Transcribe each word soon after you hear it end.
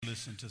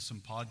listen to some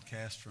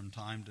podcasts from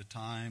time to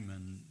time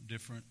and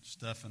different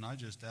stuff, and I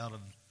just out of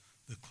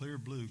the clear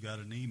blue got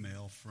an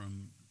email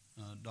from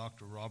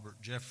Dr. Robert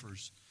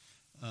Jeffers,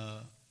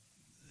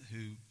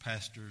 who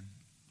pastored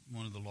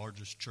one of the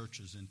largest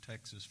churches in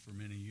Texas for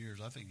many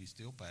years. I think he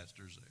still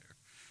pastors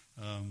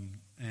there.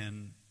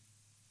 And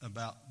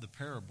about the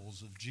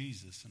parables of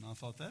Jesus. And I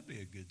thought that'd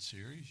be a good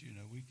series. You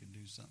know, we can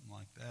do something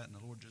like that. And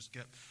the Lord just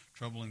kept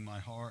troubling my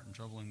heart.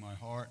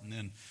 And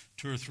then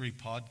 2 or 3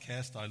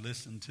 podcasts I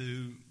listened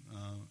to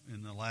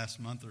in the last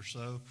month or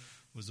so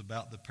was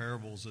about the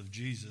parables of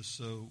Jesus.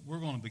 So we're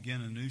going to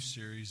begin a new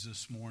series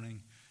this morning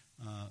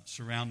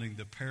surrounding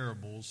the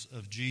parables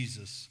of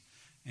Jesus.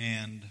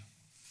 And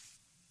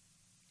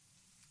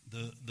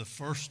the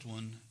first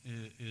one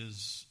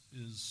is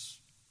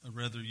a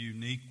rather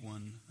unique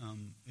one.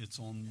 It's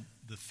on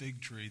the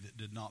fig tree that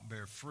did not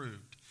bear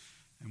fruit.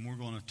 And we're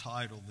going to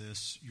title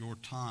this, Your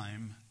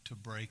Time to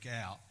Break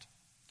Out.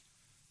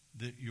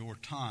 That your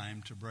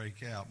time to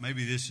break out.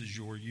 Maybe this is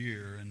your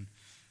year. And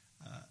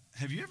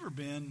have you ever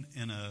been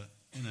in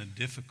a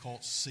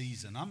difficult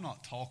season? I'm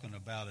not talking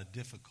about a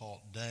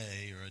difficult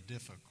day or a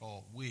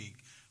difficult week.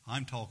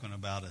 I'm talking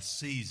about a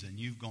season.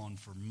 You've gone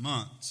for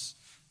months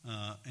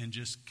and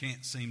just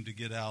can't seem to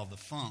get out of the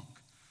funk.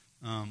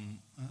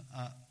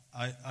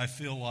 I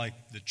feel like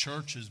the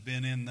church has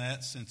been in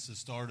that since the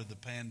start of the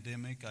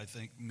pandemic. I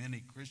think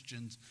many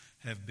Christians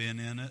have been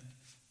in it.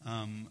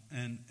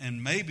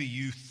 And maybe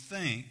you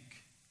think,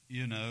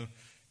 you know,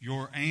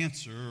 your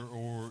answer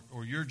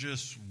or you're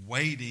just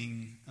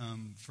waiting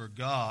for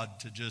God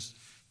to just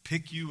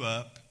pick you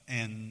up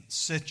and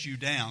set you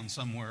down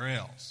somewhere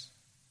else.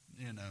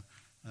 You know,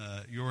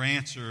 your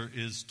answer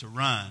is to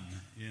run.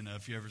 You know,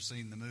 if you ever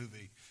seen the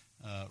movie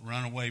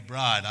Runaway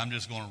Bride, I'm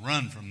just going to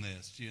run from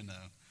this, you know.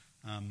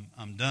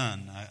 I'm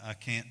done. I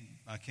can't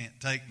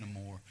take no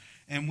more.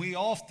 And we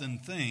often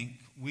think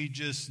we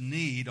just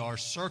need our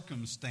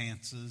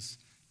circumstances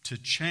to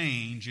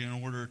change in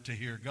order to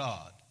hear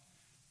God.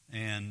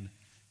 And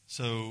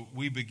so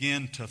we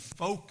begin to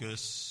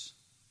focus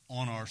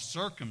on our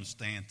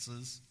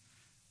circumstances,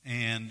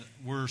 and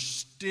we're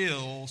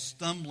still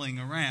stumbling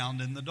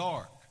around in the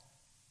dark.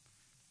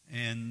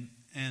 And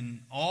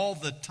all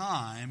the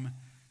time,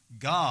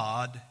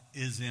 God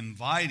is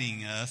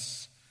inviting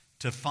us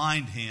to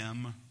find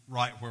Him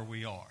right where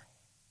we are.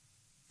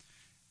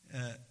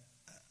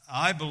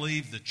 I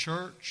believe the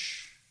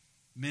church,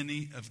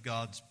 many of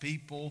God's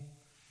people,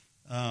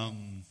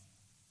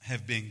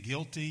 have been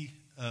guilty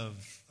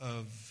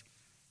of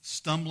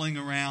stumbling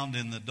around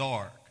in the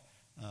dark,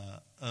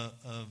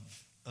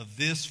 of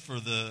this for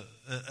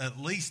at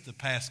least the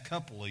past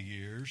couple of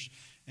years,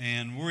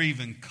 and we're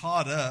even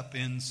caught up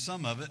in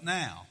some of it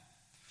now.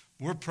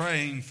 We're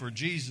praying for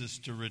Jesus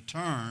to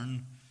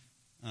return,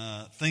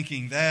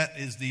 thinking that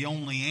is the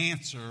only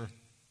answer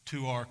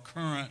to our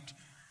current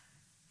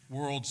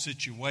world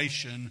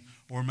situation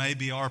or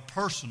maybe our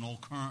personal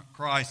current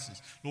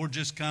crisis. Lord,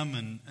 just come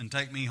and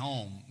take me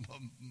home.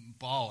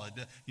 Paul,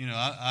 you know,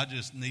 I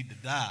just need to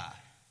die.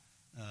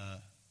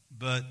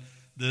 But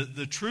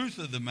the truth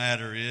of the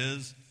matter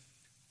is,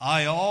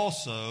 I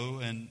also,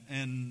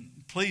 and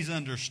please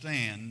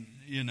understand,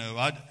 you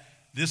know,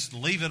 this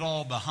leave it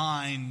all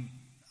behind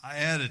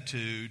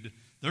attitude,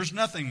 there's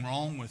nothing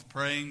wrong with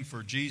praying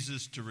for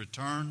Jesus to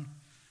return,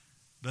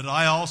 but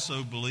I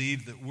also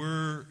believe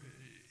that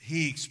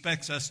He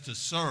expects us to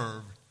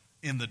serve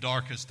in the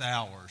darkest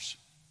hours.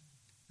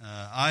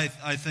 I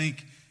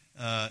think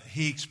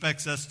He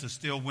expects us to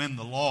still win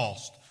the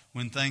lost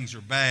when things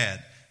are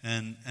bad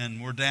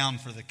and we're down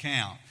for the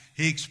count.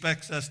 He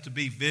expects us to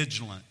be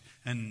vigilant.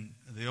 And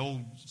the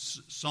old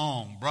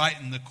song,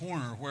 brighten the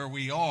corner where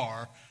we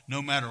are,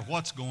 no matter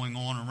what's going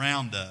on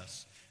around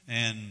us.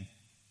 And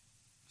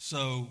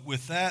so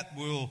with that,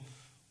 we'll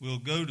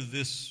go to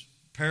this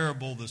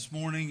parable this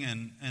morning.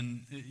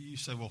 And you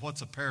say, well,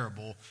 what's a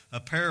parable?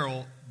 A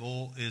parable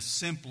is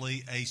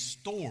simply a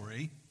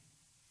story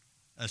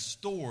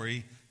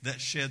that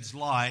sheds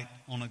light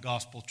on a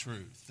gospel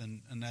truth.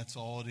 And that's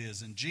all it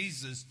is. And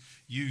Jesus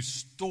used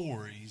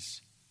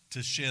stories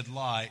to shed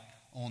light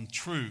on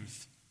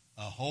truth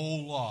a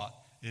whole lot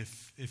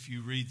if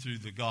you read through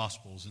the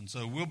Gospels. And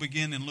so we'll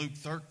begin in Luke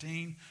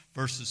 13,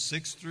 verses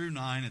 6 through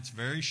 9. It's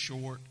very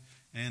short,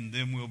 and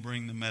then we'll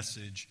bring the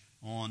message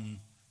on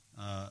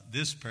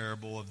this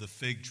parable of the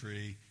fig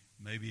tree.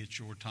 Maybe it's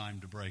your time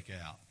to break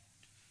out.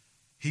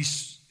 He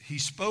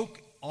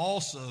spoke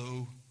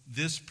also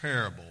this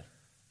parable.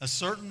 A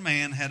certain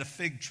man had a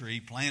fig tree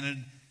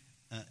planted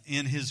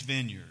in his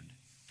vineyard,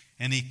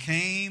 and he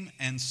came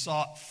and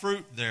sought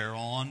fruit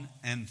thereon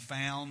and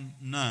found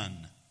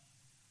none.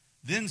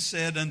 Then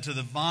said unto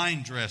the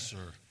vine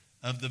dresser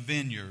of the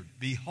vineyard,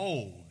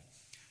 Behold,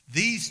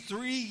 these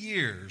 3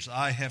 years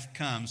I have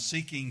come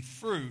seeking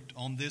fruit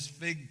on this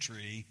fig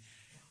tree,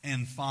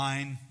 and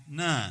find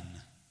none.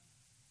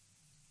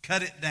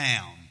 Cut it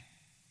down.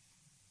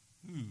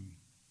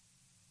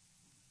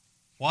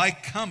 Why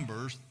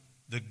cumbers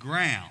the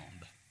ground?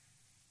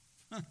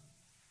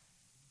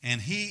 And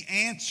he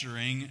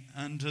answering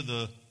unto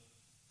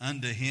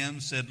unto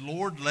him, said,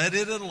 Lord, let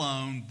it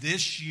alone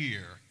this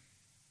year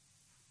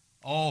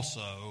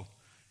also.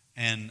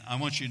 And I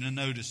want you to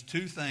notice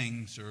two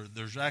things, or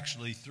there's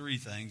actually three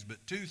things, but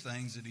two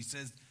things that he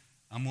says,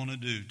 I'm going to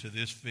do to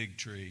this fig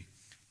tree,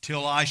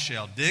 till I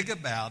shall dig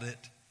about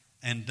it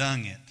and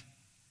dung it.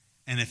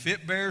 And if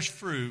it bears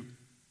fruit,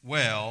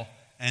 well,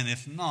 and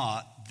if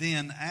not,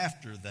 then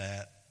after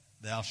that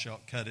thou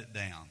shalt cut it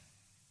down.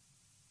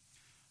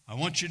 I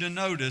want you to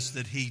notice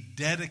that he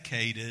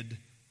dedicated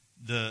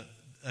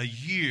a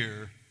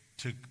year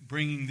to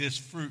bringing this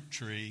fruit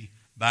tree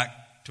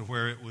back to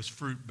where it was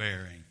fruit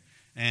bearing.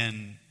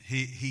 And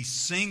he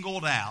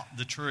singled out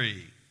the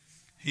tree.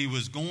 He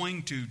was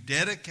going to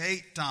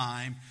dedicate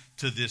time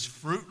to this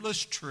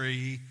fruitless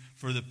tree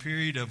for the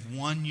period of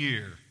 1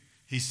 year.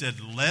 He said,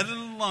 let it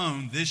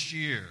alone this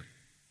year.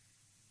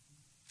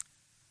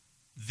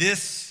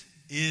 This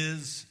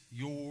is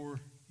your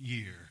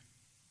year.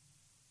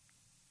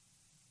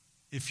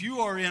 If you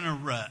are in a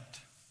rut,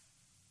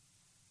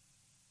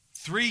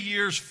 3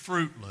 years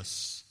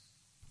fruitless,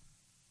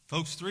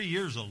 folks, 3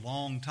 years is a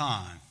long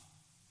time.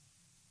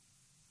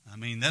 I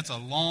mean, that's a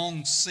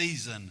long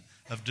season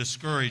of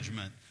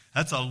discouragement.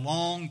 That's a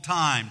long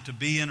time to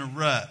be in a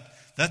rut.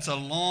 That's a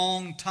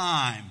long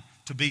time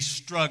to be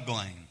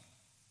struggling.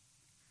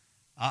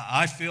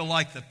 I feel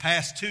like the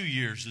past 2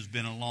 years has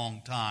been a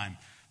long time,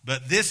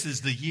 but this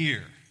is the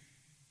year.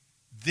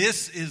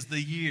 This is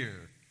the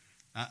year.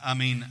 I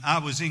mean, I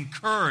was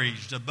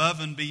encouraged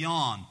above and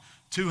beyond.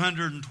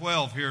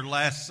 212 here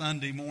last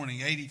Sunday morning,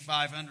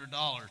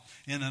 $8,500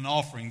 in an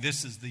offering.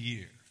 This is the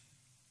year.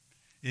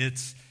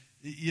 It's,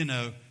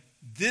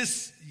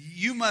 this,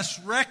 you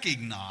must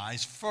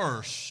recognize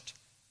first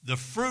the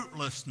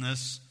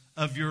fruitlessness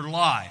of your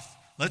life.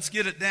 Let's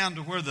get it down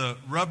to where the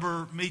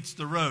rubber meets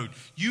the road.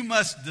 You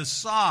must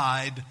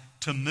decide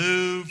to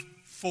move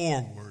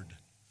forward.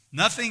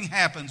 Nothing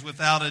happens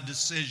without a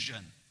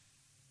decision.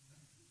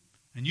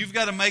 And you've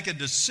got to make a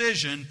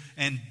decision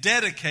and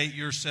dedicate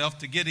yourself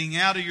to getting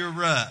out of your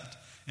rut.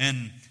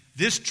 And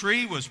this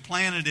tree was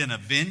planted in a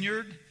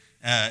vineyard.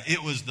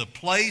 It was the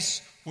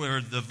place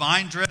where the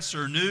vine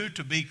dresser knew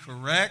to be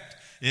correct.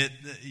 The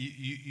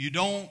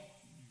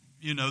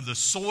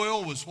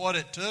soil was what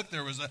it took.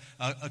 There was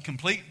a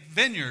complete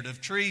vineyard of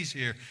trees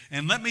here.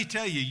 And let me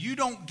tell you, you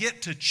don't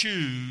get to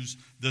choose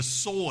the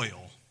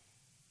soil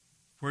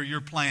where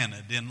you're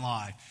planted in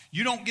life.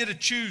 You don't get to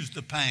choose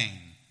the pain.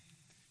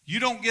 You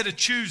don't get to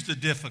choose the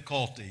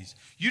difficulties.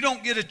 You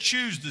don't get to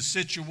choose the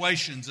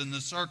situations and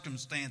the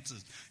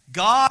circumstances.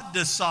 God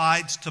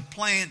decides to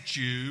plant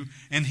you,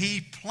 and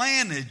He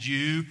planted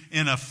you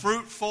in a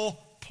fruitful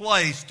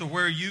place to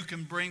where you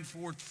can bring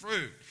forth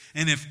fruit.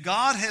 And if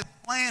God has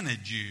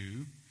planted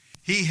you,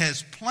 He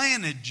has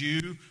planted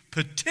you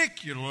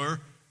particular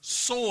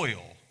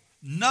soil,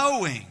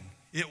 knowing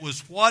it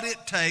was what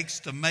it takes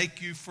to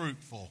make you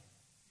fruitful.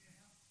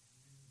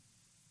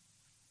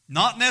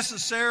 Not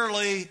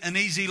necessarily an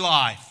easy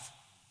life.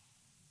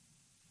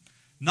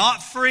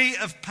 Not free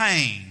of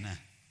pain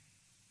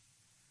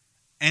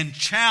and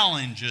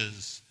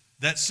challenges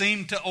that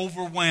seem to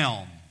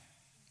overwhelm.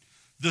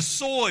 The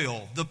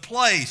soil, the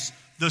place,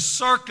 the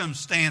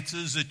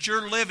circumstances that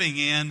you're living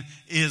in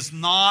is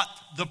not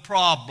the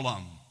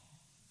problem,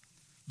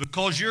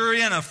 because you're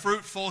in a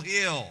fruitful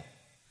hill.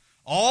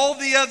 All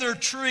the other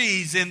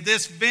trees in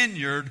this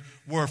vineyard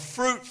were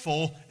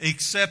fruitful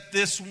except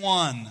this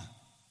one.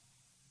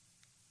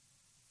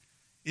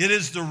 It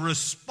is the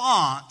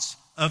response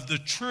of the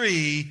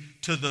tree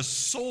to the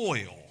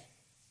soil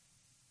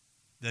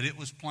that it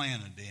was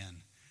planted in.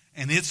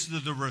 And it's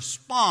the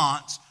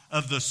response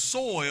of the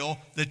soil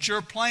that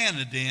you're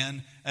planted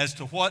in as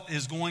to what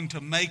is going to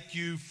make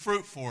you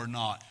fruitful or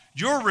not.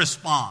 Your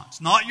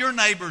response, not your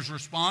neighbor's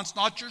response,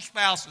 not your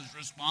spouse's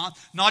response,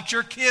 not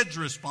your kid's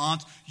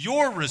response,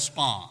 your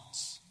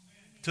response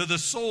to the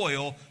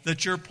soil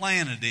that you're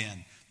planted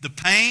in. The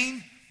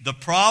pain, the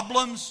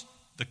problems,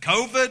 the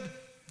COVID,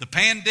 the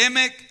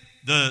pandemic,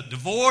 the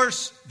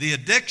divorce, the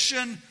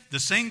addiction, the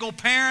single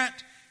parent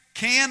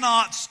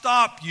cannot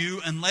stop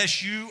you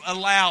unless you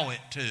allow it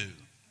to.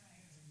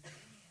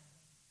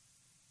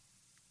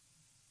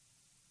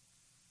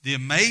 The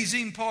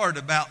amazing part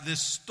about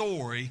this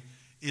story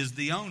is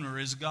the owner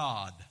is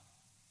God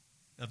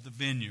of the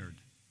vineyard.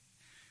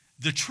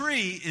 The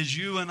tree is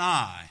you and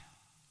I.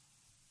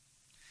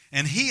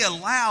 And He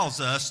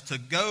allows us to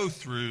go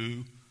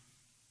through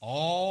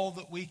all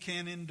that we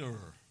can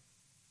endure.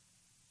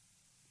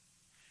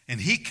 And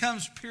He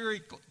comes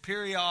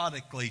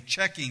periodically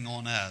checking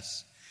on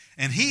us.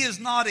 And He is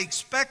not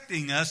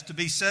expecting us to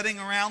be sitting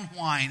around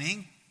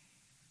whining,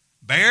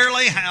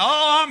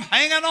 I'm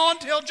hanging on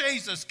till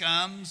Jesus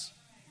comes.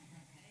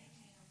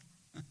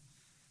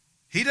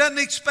 He doesn't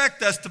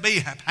expect us to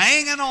be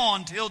hanging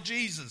on till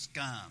Jesus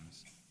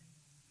comes.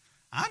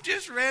 I'm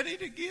just ready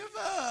to give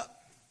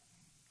up.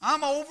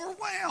 I'm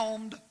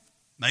overwhelmed.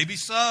 Maybe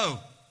so.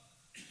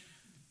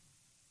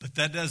 But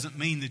that doesn't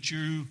mean that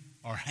you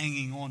are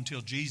hanging on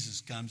till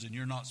Jesus comes and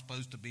you're not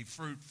supposed to be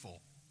fruitful.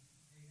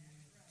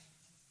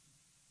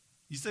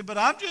 You say, but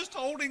I'm just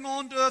holding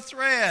on to a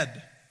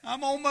thread.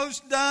 I'm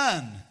almost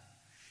done.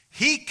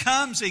 He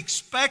comes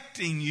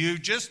expecting you,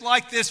 just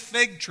like this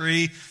fig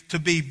tree, to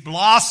be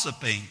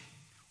blossoming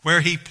where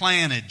He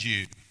planted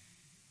you.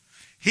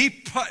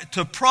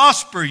 To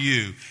prosper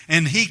you.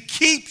 And He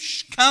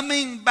keeps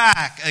coming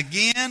back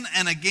again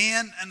and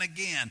again and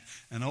again.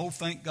 And oh,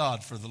 thank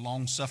God for the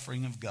long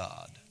suffering of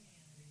God.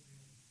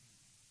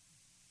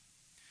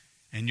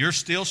 And you're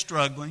still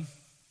struggling,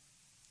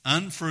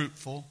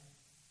 unfruitful.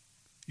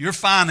 Your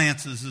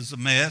finances is a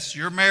mess.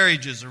 Your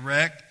marriage is a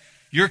wreck.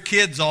 Your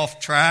kids off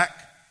track.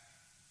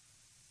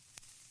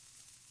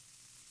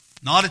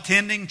 Not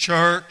attending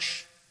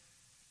church.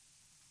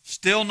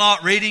 Still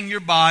not reading your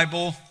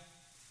Bible.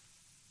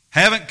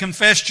 Haven't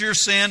confessed your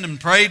sin and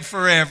prayed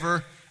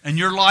forever. And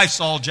your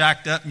life's all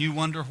jacked up and you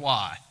wonder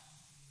why.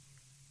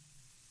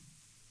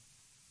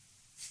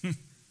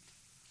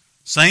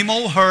 Same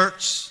old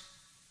hurts.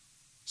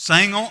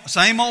 Same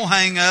old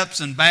hang-ups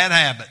and bad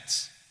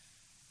habits.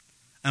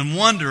 And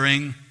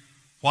wondering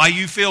why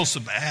you feel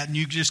so bad and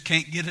you just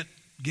can't get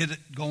it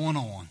going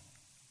on.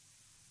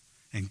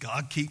 And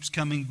God keeps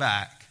coming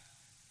back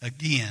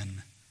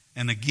again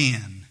and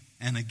again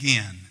and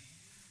again.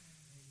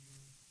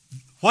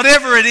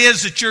 Whatever it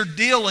is that you're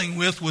dealing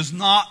with was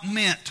not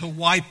meant to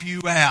wipe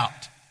you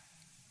out.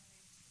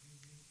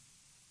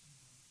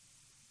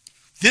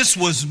 This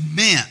was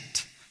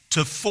meant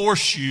to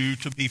force you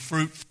to be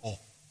fruitful.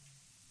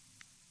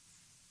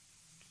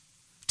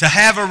 To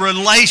have a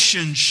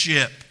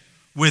relationship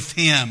with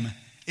Him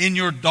in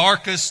your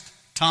darkest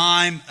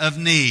time of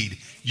need.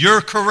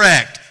 You're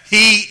correct.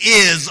 He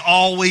is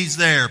always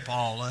there,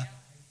 Paula.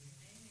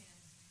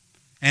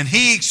 And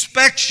He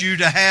expects you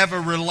to have a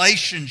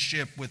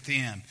relationship with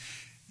Him.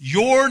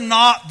 You're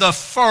not the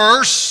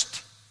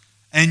first,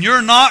 and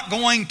you're not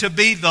going to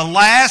be the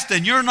last,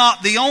 and you're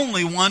not the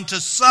only one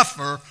to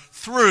suffer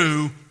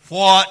through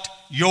what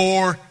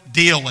you're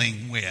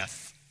dealing with.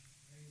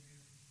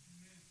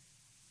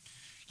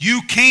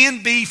 You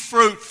can be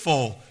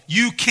fruitful,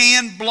 you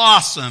can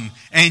blossom,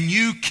 and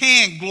you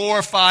can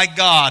glorify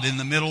God in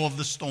the middle of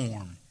the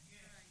storm.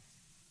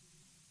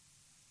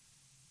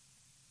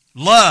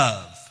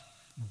 Love,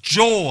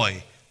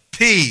 joy,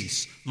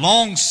 peace,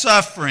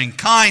 long-suffering,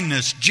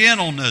 kindness,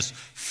 gentleness,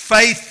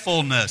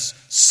 faithfulness,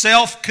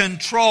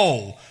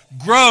 self-control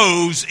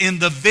grows in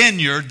the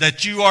vineyard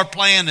that you are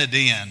planted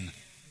in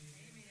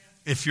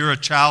if you're a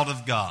child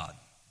of God.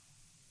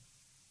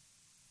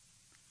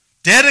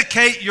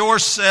 Dedicate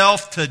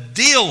yourself to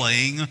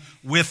dealing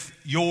with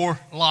your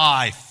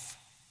life.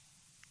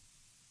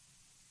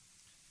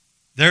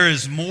 There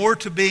is more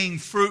to being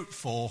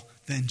fruitful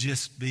than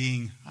just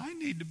being, I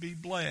need to be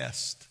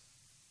blessed.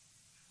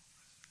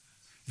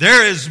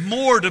 There is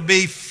more to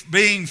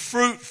being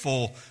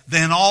fruitful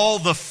than all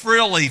the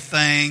frilly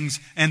things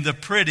and the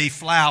pretty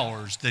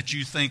flowers that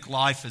you think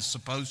life is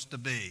supposed to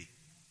be.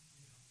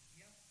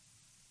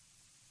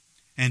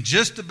 And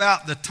just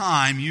about the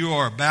time you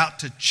are about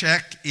to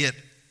check it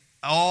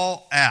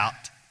all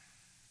out,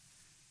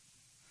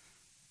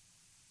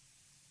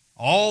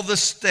 all the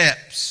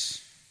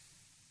steps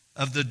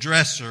of the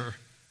dresser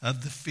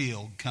of the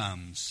field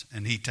comes,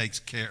 and he takes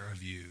care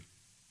of you.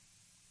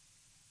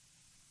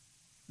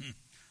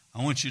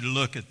 I want you to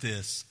look at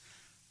this.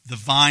 The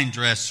vine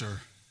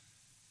dresser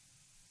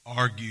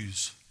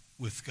argues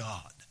with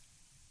God.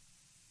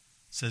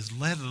 Says,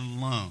 let it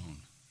alone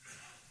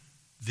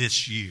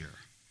this year.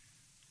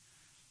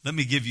 Let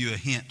me give you a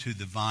hint who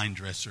the vine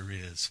dresser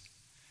is.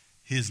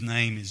 His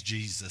name is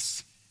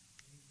Jesus.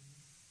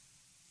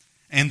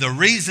 And the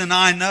reason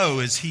I know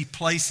is he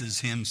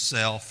places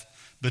himself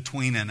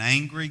between an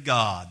angry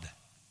God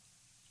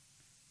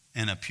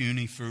and a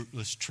puny,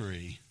 fruitless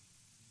tree.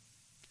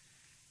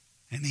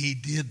 And he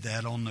did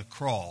that on the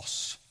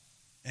cross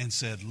and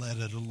said, let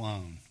it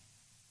alone.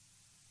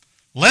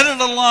 Let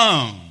it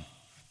alone.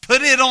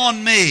 Put it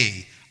on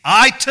me.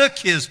 I took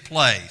his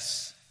place.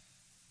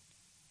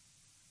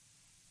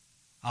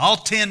 I'll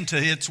tend to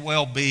its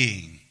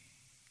well-being.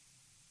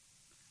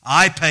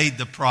 I paid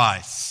the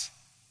price.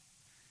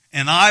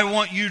 And I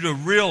want you to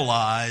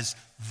realize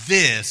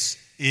this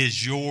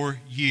is your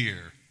year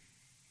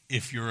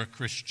if you're a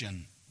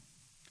Christian.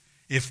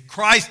 If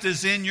Christ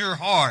is in your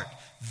heart,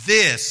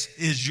 this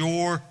is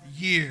your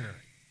year.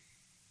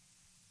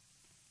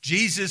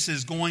 Jesus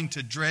is going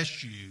to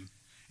dress you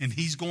and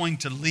he's going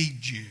to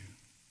lead you.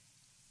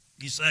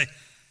 You say,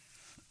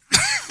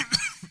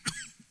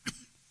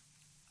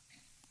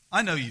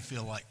 I know you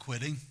feel like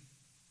quitting.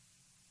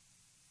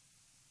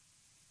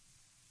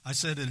 I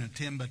sat in a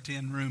 10 by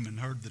 10 room and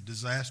heard the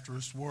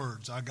disastrous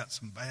words. I got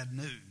some bad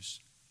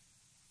news.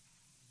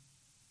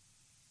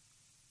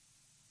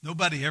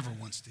 Nobody ever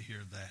wants to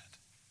hear that.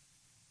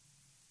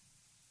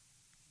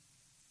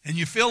 And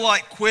you feel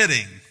like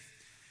quitting.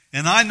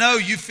 And I know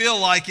you feel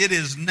like it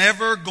is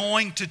never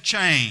going to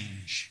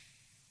change.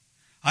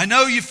 I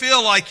know you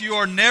feel like you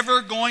are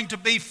never going to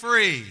be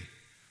free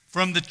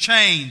from the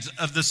chains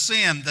of the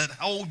sin that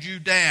hold you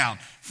down,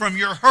 from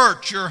your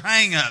hurts, your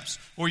hang-ups,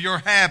 or your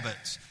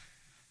habits.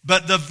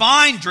 But the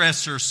vine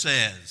dresser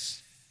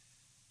says,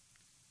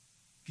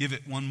 Give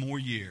it one more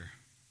year.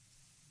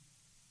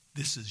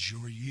 This is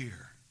your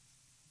year.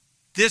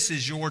 This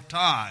is your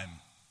time.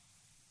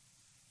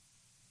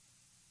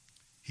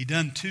 He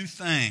done two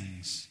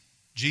things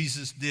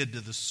Jesus did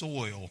to the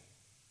soil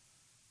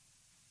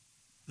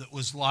that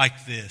was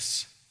like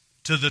this,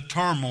 to the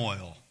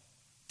turmoil,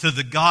 to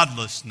the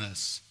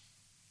godlessness.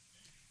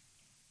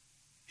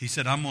 He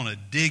said, I'm going to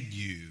dig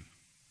you.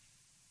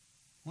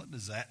 What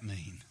does that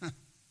mean?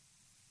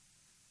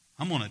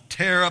 I'm going to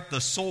tear up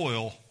the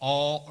soil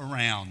all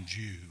around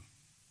you.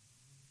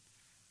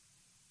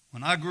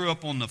 When I grew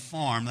up on the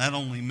farm, that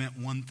only meant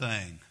one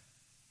thing.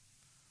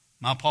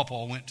 My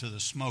papa went to the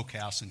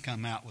smokehouse and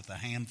come out with a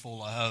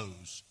handful of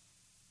hoes.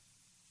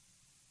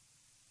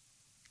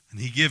 And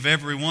he give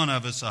every one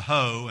of us a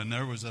hoe, and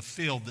there was a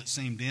field that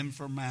seemed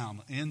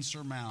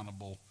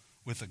insurmountable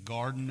with a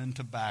garden and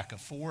tobacco,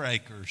 4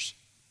 acres.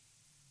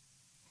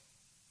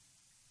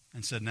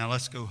 And said, now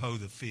let's go hoe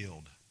the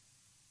field.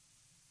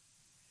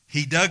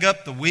 He dug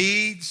up the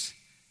weeds.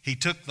 He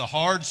took the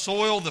hard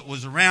soil that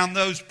was around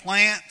those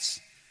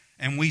plants,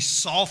 and we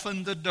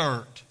softened the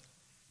dirt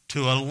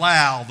to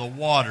allow the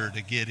water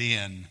to get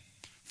in,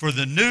 for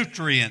the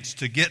nutrients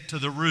to get to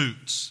the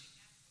roots.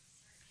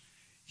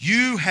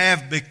 You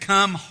have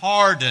become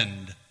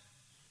hardened.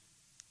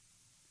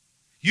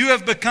 You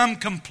have become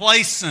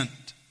complacent.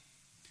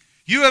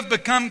 You have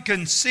become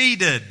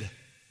conceited.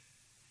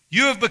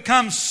 You have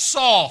become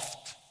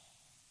soft.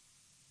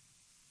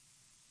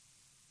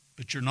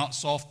 But you're not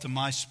soft to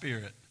my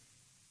spirit.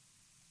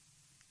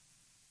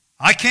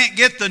 I can't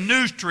get the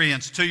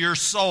nutrients to your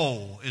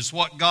soul, is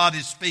what God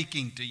is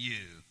speaking to you.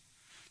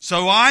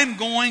 So I'm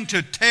going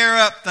to tear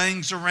up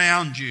things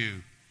around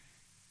you.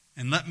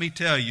 And let me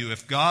tell you,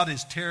 if God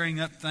is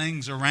tearing up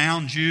things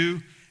around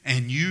you,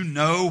 and you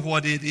know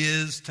what it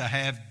is to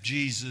have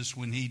Jesus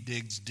when He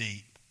digs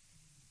deep.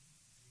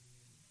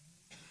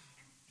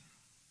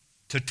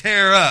 To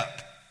tear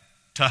up,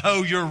 to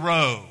hoe your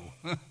row.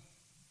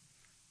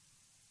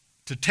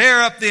 To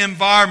tear up the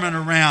environment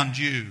around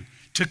you.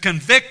 To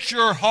convict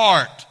your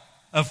heart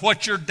of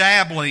what you're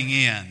dabbling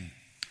in.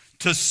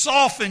 To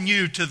soften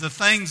you to the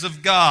things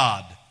of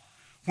God.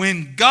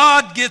 When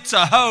God gets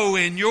a hoe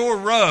in your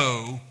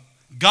row,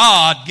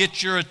 God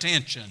gets your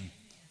attention.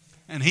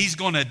 And He's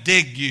going to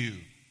dig you.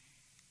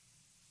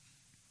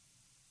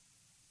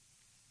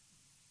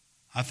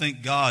 I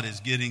think God is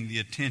getting the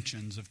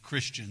attentions of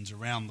Christians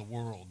around the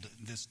world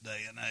in this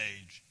day and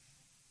age.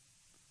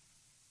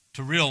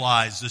 To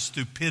realize the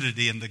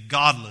stupidity and the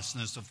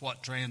godlessness of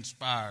what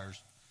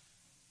transpires.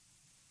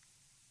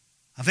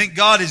 I think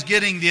God is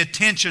getting the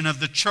attention of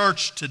the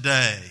church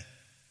today.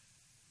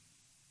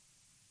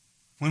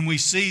 When we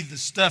see the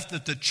stuff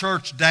that the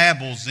church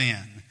dabbles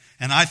in.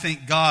 And I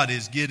think God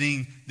is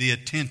getting the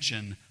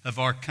attention of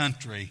our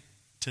country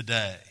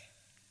today.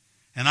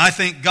 And I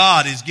think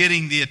God is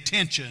getting the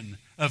attention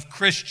of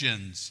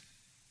Christians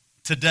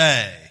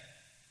today.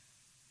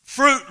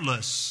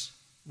 Fruitless,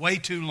 way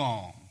too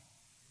long.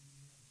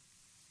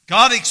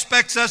 God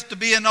expects us to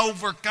be an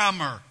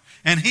overcomer.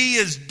 And He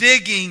is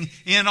digging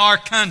in our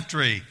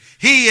country.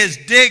 He is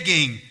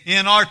digging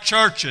in our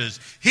churches.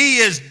 He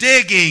is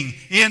digging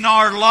in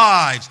our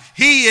lives.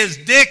 He is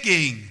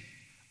digging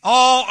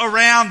all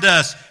around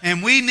us.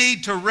 And we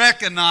need to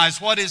recognize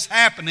what is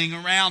happening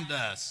around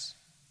us.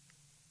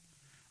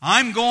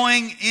 I'm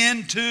going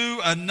into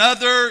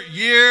another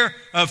year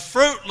of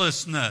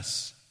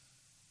fruitlessness.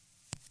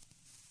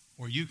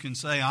 Or you can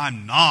say,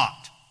 I'm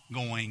not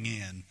going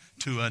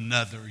into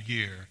another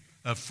year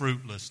of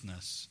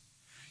fruitlessness.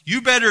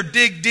 You better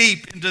dig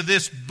deep into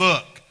this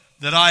book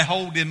that I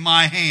hold in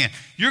my hand.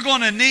 You're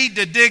going to need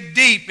to dig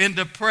deep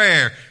into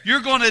prayer.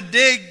 You're going to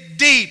dig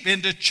deep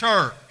into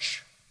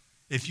church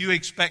if you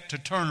expect to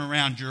turn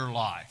around your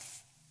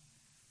life.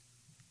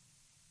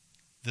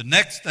 The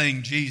next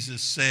thing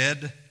Jesus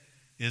said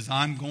is,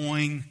 I'm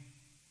going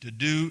to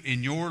do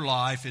in your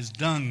life is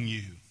dung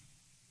you.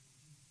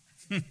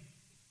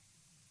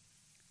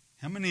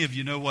 How many of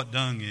you know what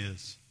dung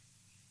is?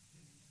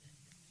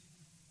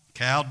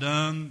 Cow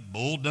dung,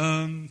 bull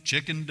dung,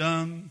 chicken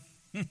dung.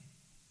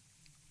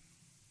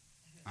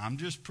 I'm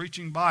just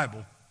preaching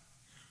Bible.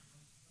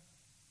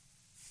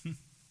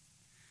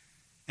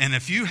 And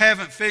if you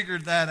haven't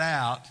figured that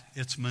out,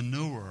 it's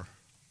manure.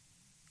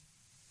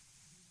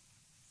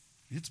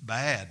 It's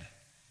bad.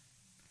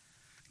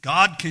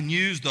 God can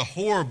use the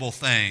horrible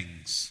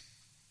things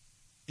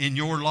in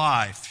your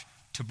life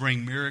to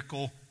bring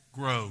miracle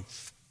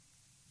growth.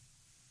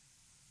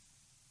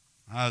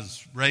 I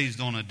was raised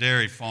on a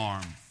dairy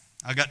farm.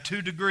 I got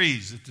 2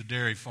 degrees at the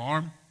dairy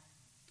farm.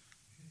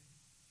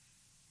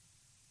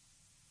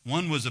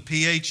 One was a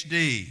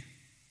PhD.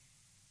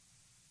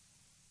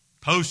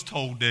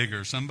 Post-hole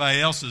digger. Somebody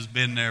else has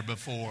been there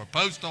before.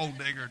 Post-hole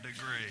digger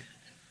degree.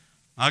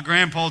 My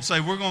grandpa would say,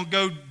 we're going to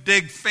go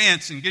dig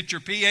fence and get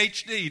your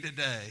PhD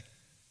today.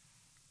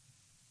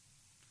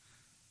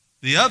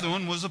 The other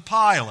one was a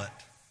pilot.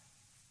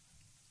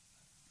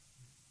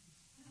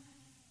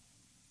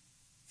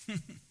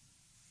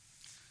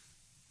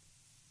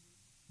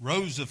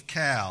 Rows of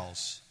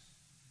cows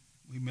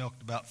We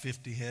milked about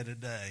 50 head a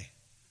day.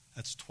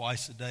 That's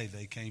twice a day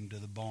they came to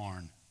the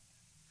barn.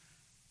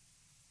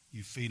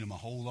 You feed them a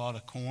whole lot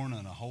of corn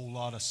and a whole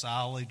lot of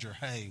silage or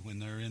hay when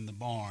they're in the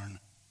barn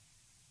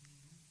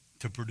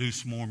to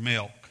produce more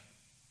milk.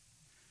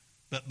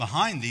 But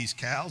behind these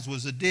cows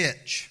was a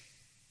ditch.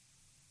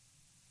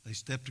 They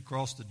stepped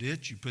across the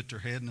ditch. You put their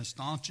head in a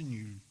stanchion.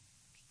 You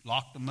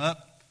locked them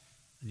up.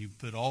 And you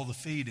put all the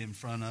feed in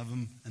front of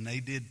them. And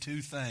they did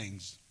two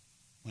things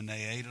when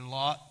they ate a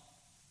lot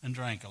and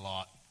drank a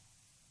lot.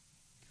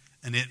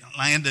 And it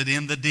landed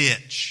in the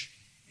ditch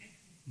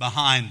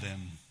behind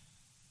them.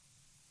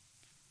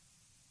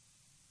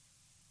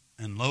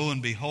 And lo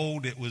and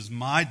behold, it was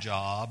my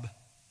job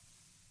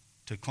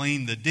to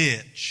clean the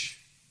ditch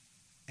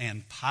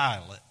and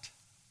pile it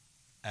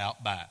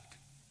out back.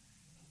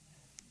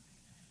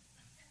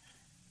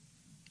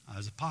 I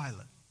was a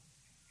pilot.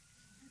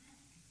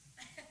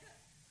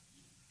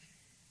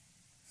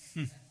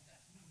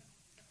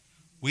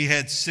 We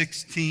had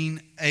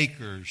 16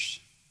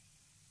 acres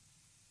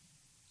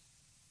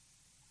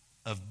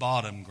of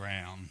bottom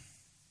ground.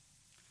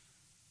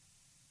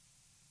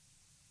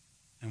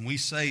 And we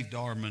saved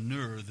our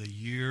manure the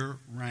year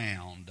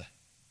round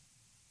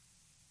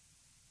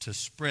to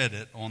spread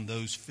it on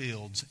those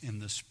fields in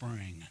the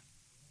spring.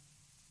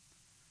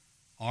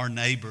 Our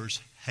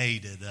neighbors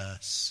hated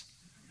us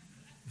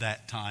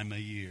that time of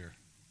year.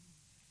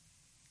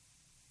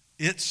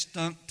 It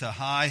stunk to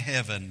high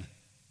heaven.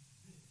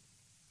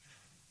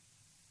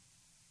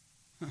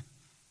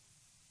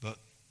 But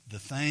the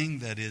thing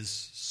that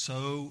is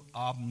so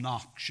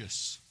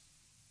obnoxious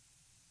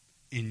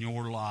in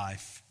your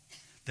life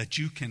that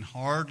you can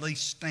hardly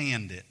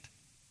stand it,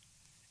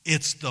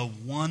 it's the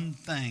one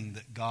thing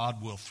that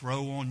God will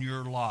throw on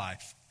your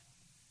life,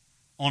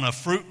 on a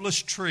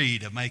fruitless tree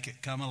to make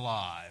it come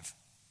alive.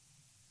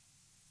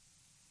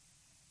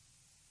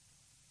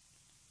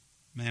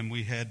 Man,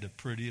 we had the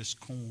prettiest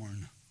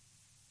corn,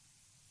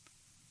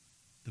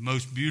 the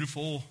most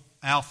beautiful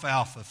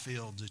alfalfa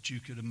fields that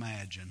you could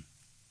imagine.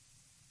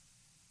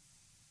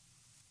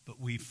 But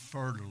we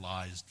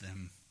fertilized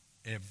them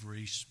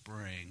every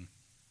spring.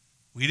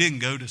 We didn't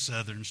go to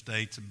southern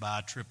states and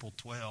buy triple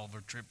 12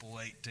 or triple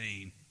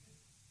 18.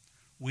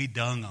 We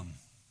dung them.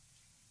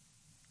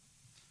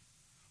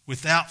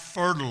 Without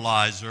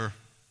fertilizer,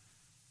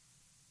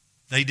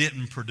 they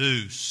didn't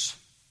produce.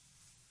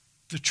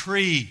 The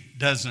tree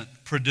doesn't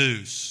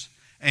produce.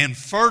 And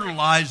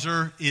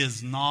fertilizer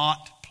is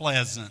not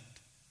pleasant.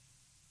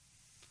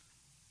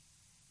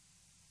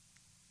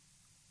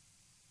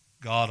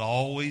 God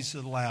always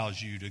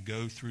allows you to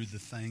go through the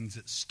things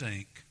that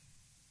stink.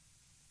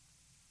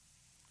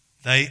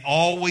 They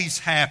always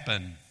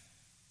happen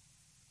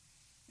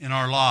in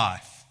our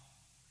life.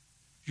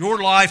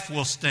 Your life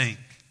will stink.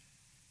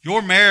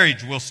 Your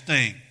marriage will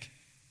stink.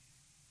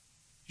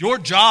 Your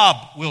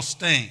job will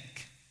stink.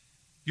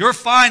 Your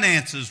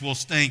finances will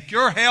stink.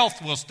 Your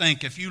health will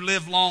stink if you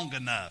live long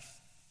enough.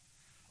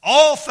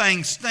 All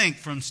things stink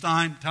from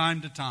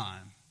time to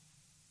time.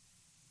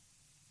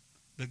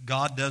 But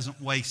God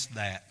doesn't waste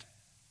that.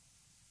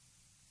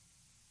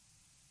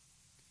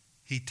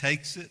 He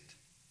takes it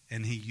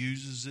and He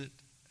uses it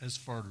as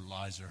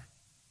fertilizer.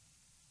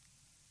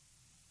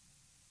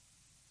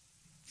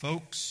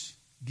 Folks,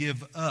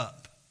 give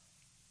up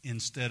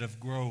instead of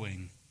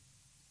growing.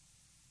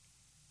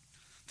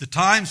 The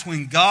times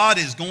when God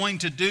is going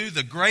to do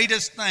the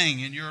greatest thing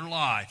in your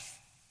life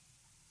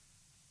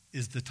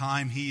is the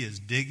time He is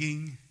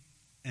digging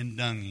and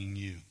dunging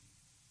you.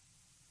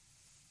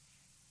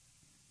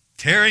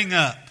 Tearing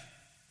up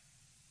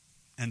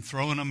and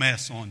throwing a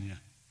mess on you.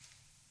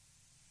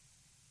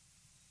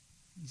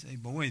 You say,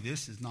 boy,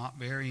 this is not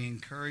very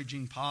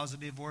encouraging,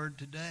 positive word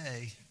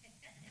today.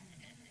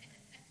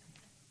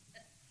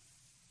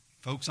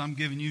 Folks, I'm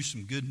giving you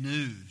some good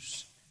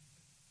news.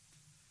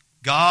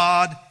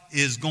 God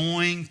is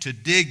going to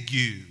dig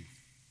you.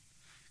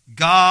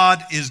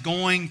 God is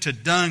going to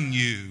dung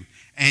you.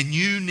 And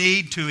you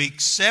need to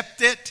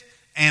accept it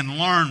and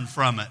learn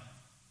from it.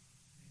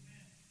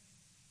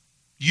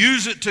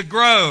 Use it to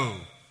grow,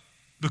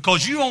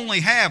 because you only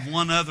have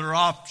one other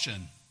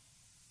option.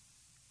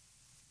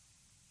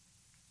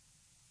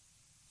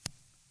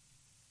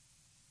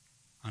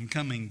 I'm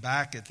coming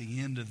back at the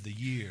end of the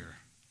year.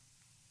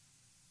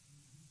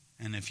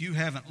 And if you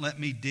haven't let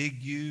me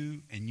dig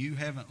you, and you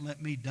haven't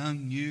let me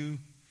dung you,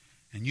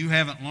 and you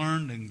haven't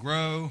learned and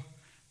grow,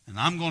 and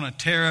I'm going to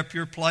tear up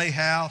your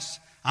playhouse,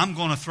 I'm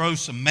going to throw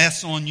some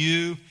mess on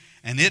you,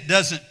 and it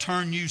doesn't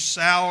turn you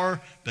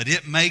sour, but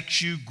it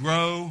makes you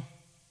grow,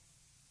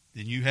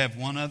 then you have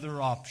one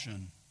other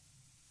option.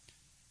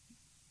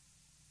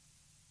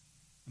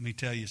 Let me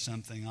tell you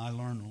something I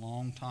learned a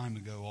long time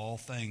ago. All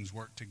things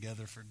work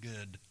together for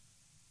good.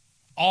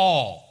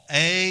 All,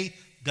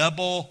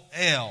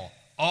 A-double-L,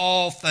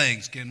 all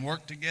things can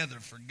work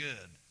together for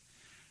good.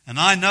 And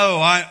I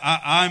know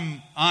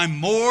I'm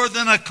more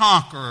than a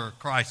conqueror,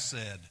 Christ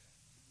said.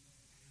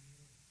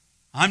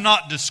 I'm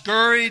not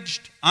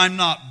discouraged. I'm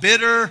not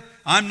bitter.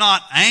 I'm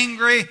not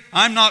angry.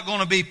 I'm not going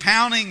to be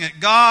pounding at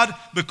God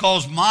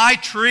because my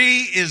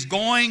tree is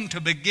going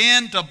to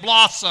begin to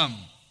blossom.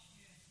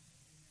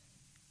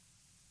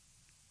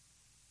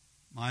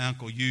 My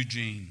Uncle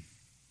Eugene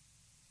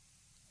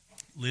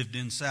lived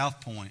in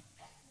South Point,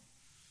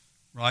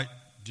 right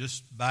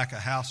just back a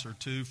house or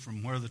two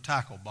from where the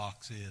tackle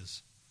box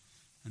is.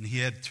 And he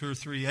had 2 or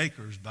 3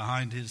 acres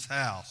behind his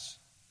house.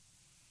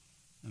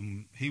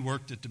 And he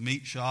worked at the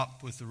meat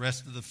shop with the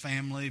rest of the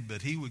family,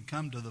 but he would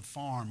come to the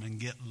farm and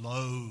get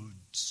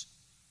loads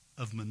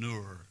of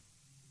manure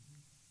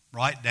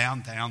right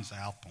downtown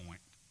South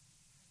Point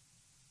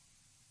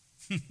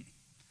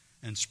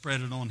and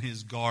spread it on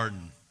his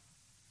garden.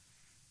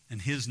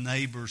 And his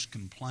neighbors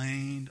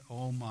complained.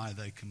 Oh my,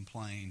 they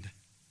complained.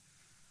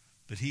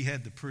 But he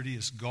had the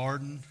prettiest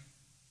garden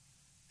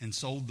and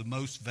sold the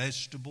most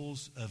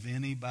vegetables of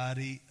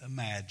anybody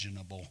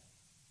imaginable.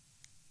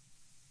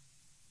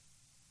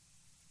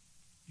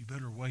 You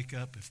better wake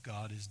up if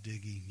God is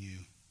digging you.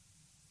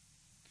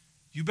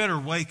 You better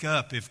wake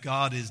up if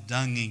God is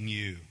dunging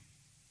you.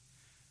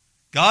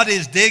 God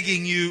is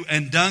digging you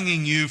and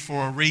dunging you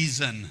for a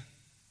reason.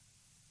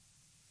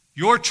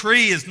 Your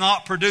tree is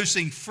not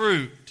producing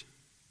fruit.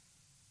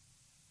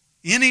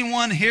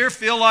 Anyone here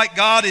feel like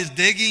God is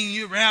digging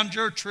you around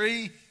your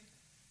tree?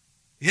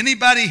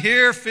 Anybody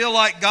here feel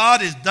like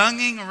God is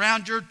dunging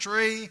around your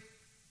tree?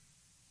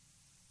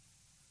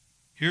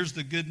 Here's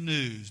the good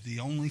news. The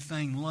only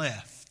thing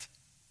left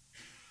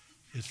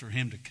is for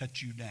Him to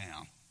cut you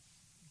down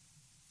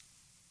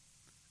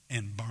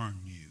and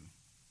burn you.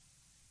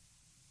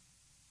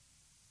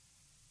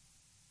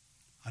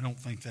 I don't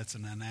think that's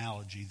an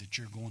analogy that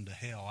you're going to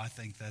hell. I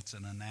think that's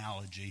an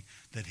analogy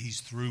that He's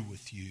through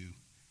with you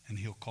and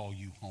He'll call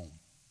you home.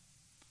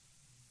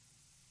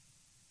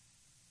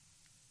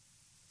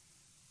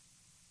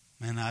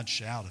 Man, I'd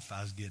shout if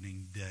I was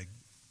getting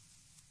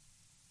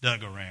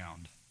dug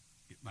around.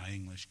 Get my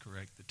English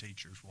correct, the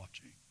teacher's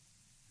watching.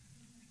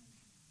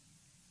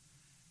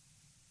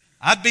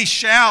 I'd be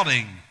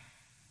shouting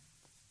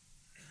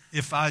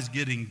if I was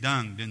getting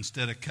dunged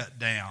instead of cut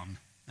down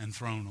and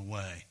thrown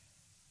away.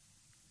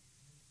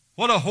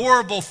 What a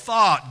horrible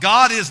thought.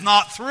 God is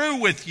not through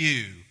with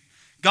you.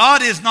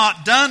 God is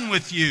not done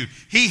with you.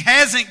 He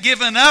hasn't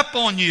given up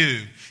on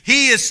you.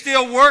 He is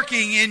still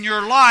working in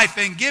your life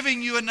and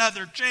giving you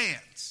another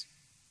chance.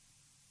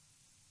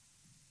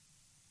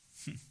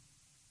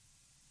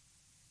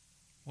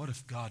 What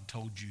if God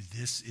told you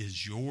this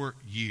is your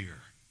year?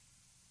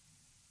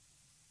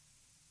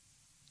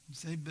 You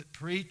say, but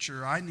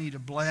preacher, I need a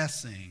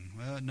blessing.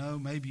 Well, no,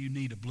 maybe you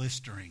need a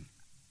blistering.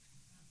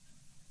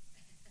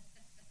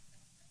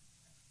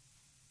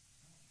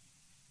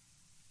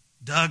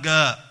 Dug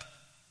up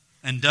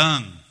and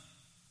dung.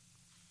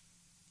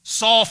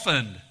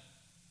 Softened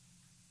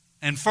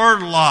and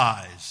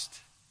fertilized.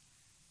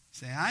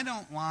 Say, I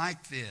don't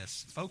like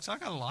this. Folks, I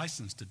got a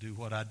license to do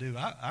what I do.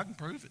 I can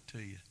prove it to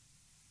you.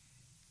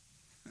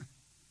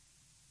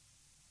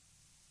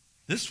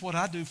 This is what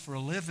I do for a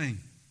living.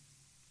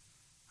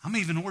 I'm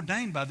even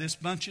ordained by this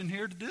bunch in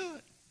here to do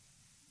it.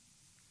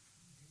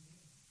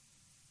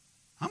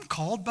 I'm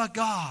called by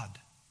God.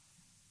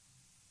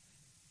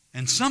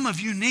 And some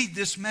of you need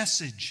this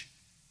message.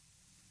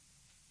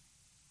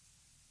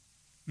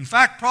 In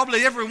fact,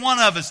 probably every one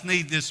of us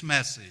need this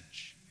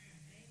message.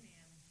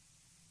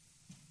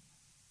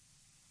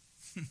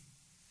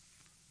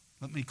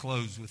 Let me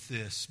close with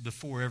this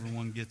before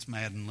everyone gets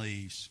mad and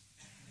leaves.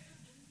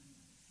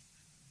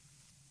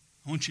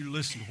 I want you to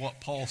listen to what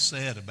Paul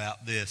said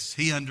about this.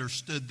 He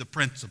understood the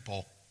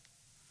principle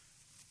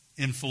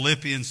in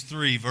Philippians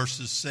 3,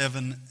 verses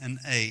 7 and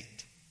 8.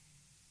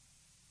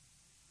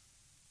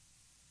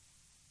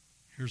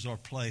 Here's our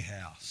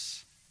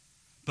playhouse.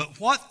 But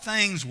what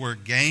things were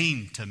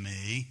gain to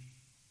me,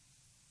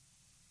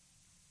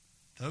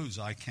 those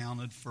I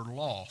counted for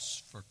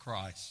loss for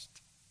Christ.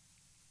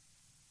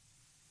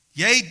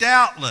 Yea,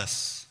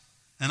 doubtless,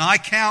 and I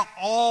count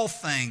all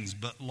things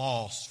but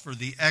loss for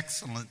the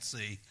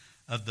excellency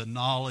of the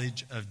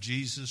knowledge of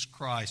Jesus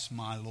Christ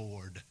my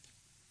Lord,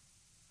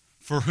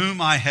 for whom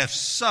I have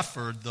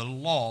suffered the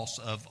loss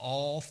of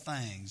all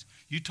things.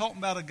 You talking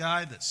about a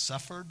guy that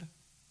suffered?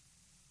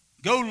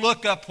 Go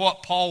look up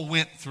what Paul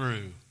went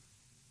through.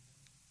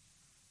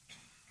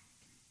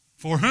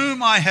 For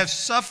whom I have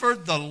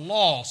suffered the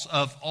loss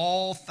of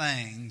all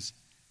things,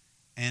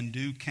 and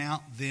do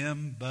count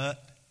them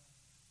but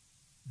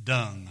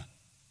dung,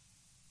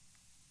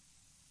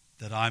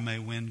 that I may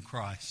win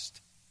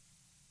Christ.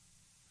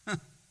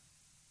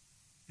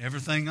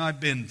 Everything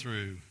I've been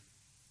through,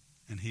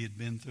 and he had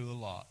been through a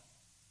lot,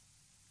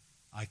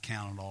 I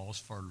counted all as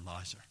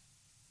fertilizer.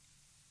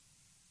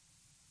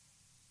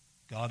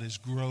 God is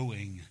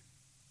growing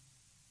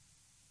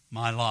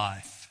my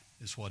life,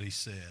 is what he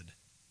said.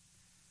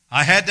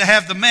 I had to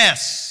have the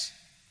mess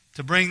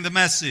to bring the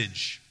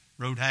message.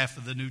 Wrote half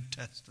of the New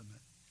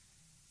Testament.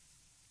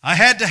 I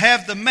had to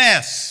have the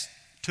mess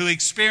to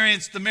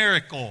experience the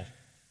miracle.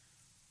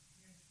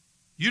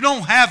 You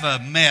don't have a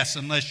mess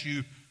unless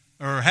you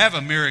or have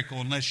a miracle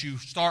unless you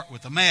start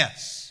with a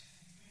mess.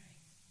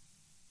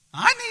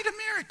 I need a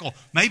miracle.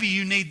 Maybe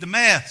you need the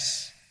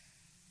mess.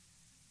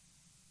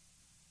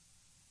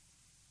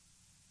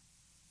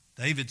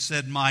 David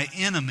said, my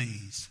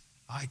enemies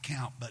I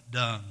count but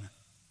dung,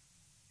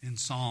 in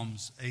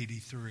Psalms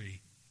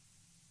 83.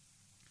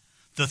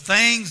 The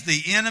things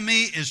the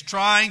enemy is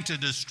trying to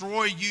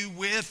destroy you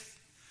with,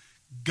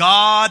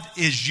 God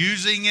is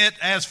using it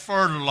as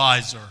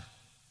fertilizer.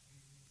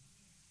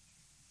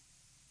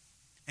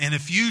 And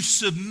if you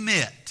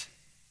submit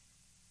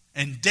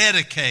and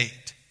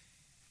dedicate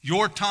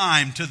your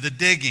time to the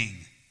digging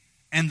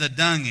and the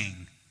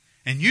dunging,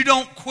 and you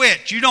don't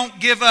quit, you don't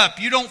give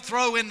up, you don't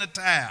throw in the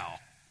towel,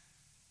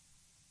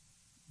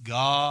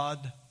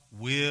 God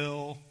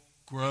will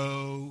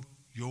grow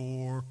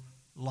your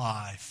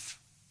life.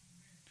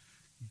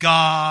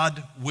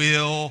 God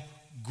will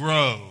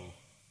grow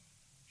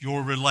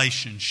your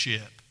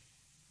relationship.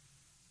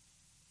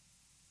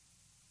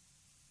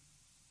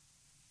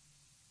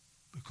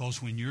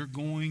 Because when you're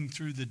going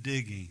through the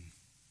digging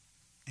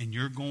and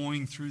you're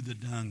going through the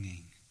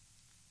dunging,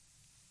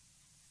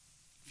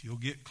 if you'll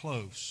get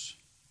close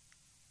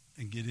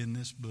and get in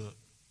this book,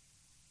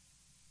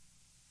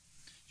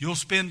 you'll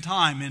spend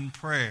time in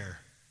prayer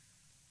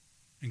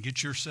and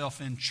get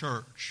yourself in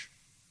church,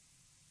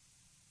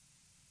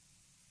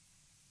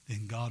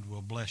 then God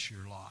will bless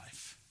your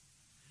life.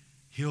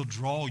 He'll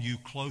draw you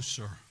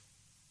closer.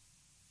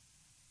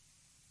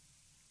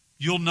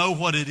 You'll know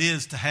what it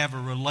is to have a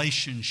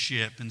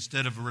relationship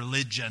instead of a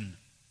religion,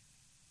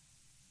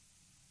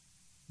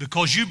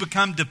 because you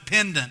become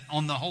dependent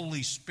on the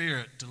Holy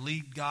Spirit to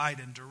lead, guide,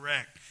 and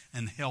direct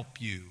and help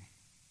you.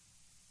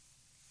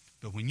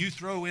 But when you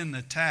throw in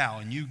the towel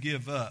and you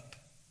give up,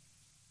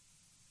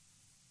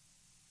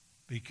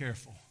 be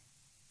careful.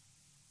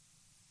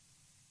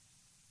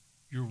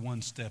 You're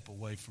one step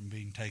away from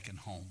being taken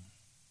home.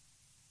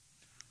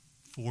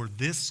 For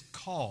this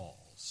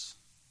cause,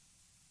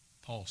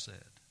 Paul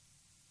said,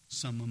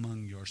 some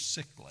among you are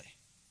sickly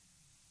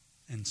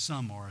and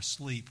some are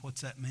asleep.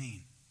 What's that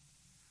mean?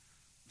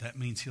 That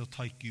means he'll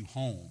take you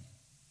home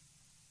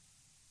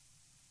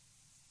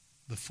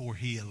before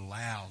he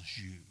allows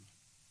you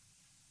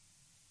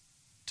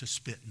to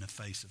spit in the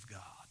face of God.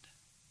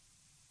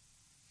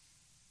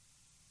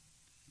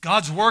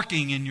 God's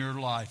working in your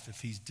life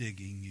if he's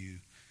digging you.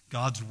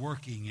 God's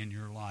working in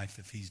your life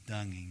if he's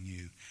dunging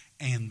you.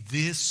 And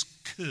this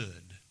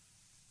could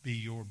be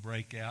your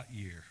breakout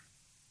year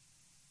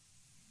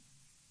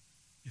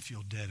if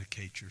you'll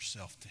dedicate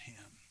yourself to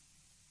him.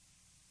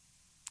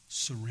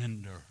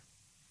 Surrender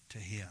to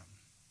him.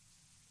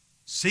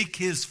 Seek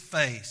his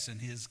face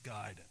and his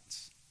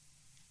guidance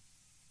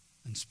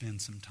and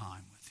spend some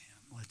time with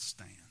him. Let's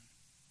stand.